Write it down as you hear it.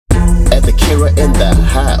Ed Accura in the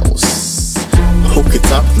house. Hook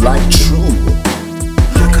it up like true.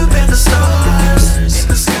 Look up at the stars in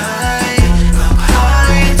the sky, up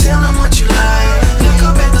high, tell them what you like. Look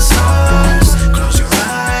up at the stars, close your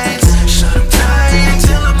eyes, shut them tight,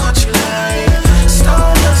 tell them what you like.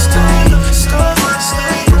 Star must stay, star must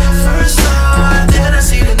stay, first star that I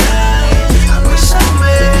see tonight. I wish I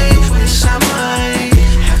might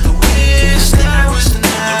have the wish that I wish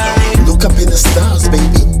tonight. Look up in the stars,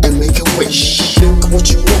 baby, and make a wish. Think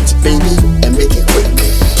what you want, baby, and make it quick.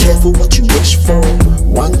 Careful what you wish for,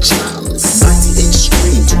 one chance. 98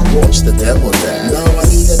 screen to watch the devil dance. Now I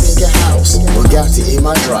need a bigger house, Bugatti in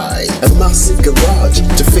my drive, a massive garage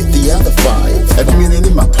to fit the other 5, $1 million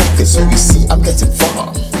in my pocket, so you see I'm getting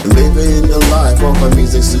far. Living the life of a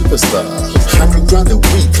music superstar. 100 grand a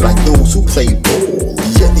week like those who play ball,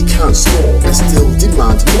 yet they can't score and still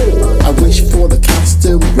demand more. I wish for the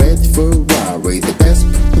custom red Ferrari, the best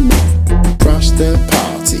crash the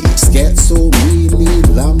party. Scherzo mini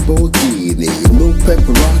Lamborghini, no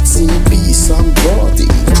paparazzi, be somebody.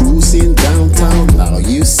 Cruising downtown, now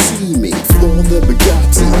you see me. Floor the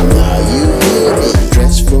Bugatti, now you hear me.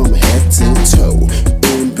 Dressed from head to toe,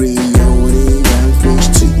 embryonic vanquish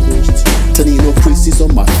too. Tanino creases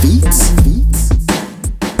on my feet,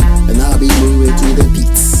 and I'll be moving to the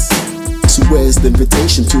beats. So where's the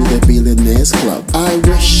invitation to the Billionaires Club? I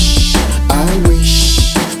wish,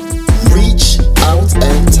 reach out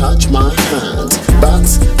and touch my hand, but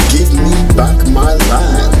give me back my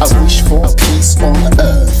land. I wish for peace on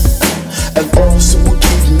earth, and also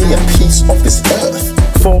give me a piece of this earth.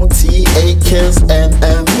 40 acres and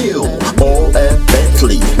a mule, all a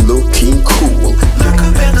Bentley, looking cool. Look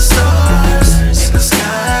up at the stars in the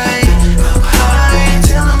sky, up high,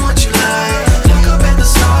 tell them what you like. Look up at the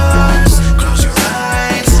stars, close your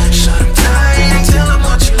eyes, shut them tight, tell them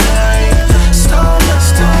what you like. Star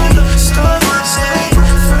must stay, star must stay,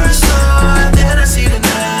 first star that I see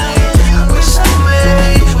tonight. I wish I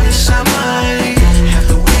might have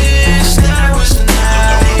the wish that I wish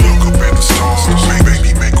tonight. Look up at the stars,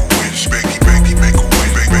 baby, make a wish, baby, make a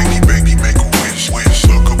wish, baby, make a wish, wish.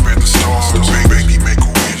 Look up at the stars, baby, make a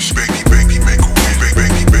wish, baby, make a wish,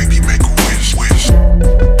 baby, make a wish, wish.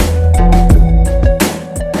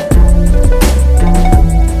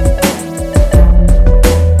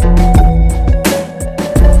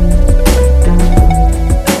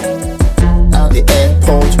 At the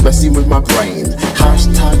airport, messing with my brain.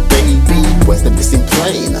 Hashtag baby, where's the missing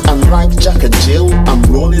plane? Unlike Jack and Jill, I'm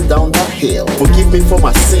rolling down that hill. Forgive me for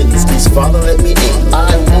my sins, please Father let me in.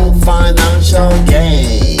 I want financial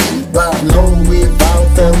gain, but no without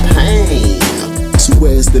the pain. So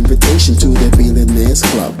where's the invitation to the Billionaires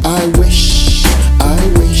Club? I wish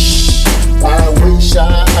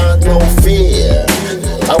I had no fear.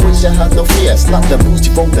 I wish I had no fear, slap the booty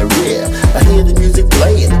from the rear. I hear the music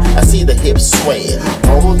playing, I see the hips swaying.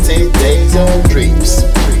 Haunted days and dreams,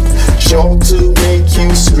 sure to make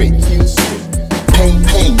you scream.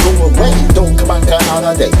 Pain, go away, don't come back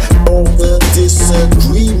another day. All the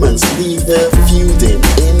disagreements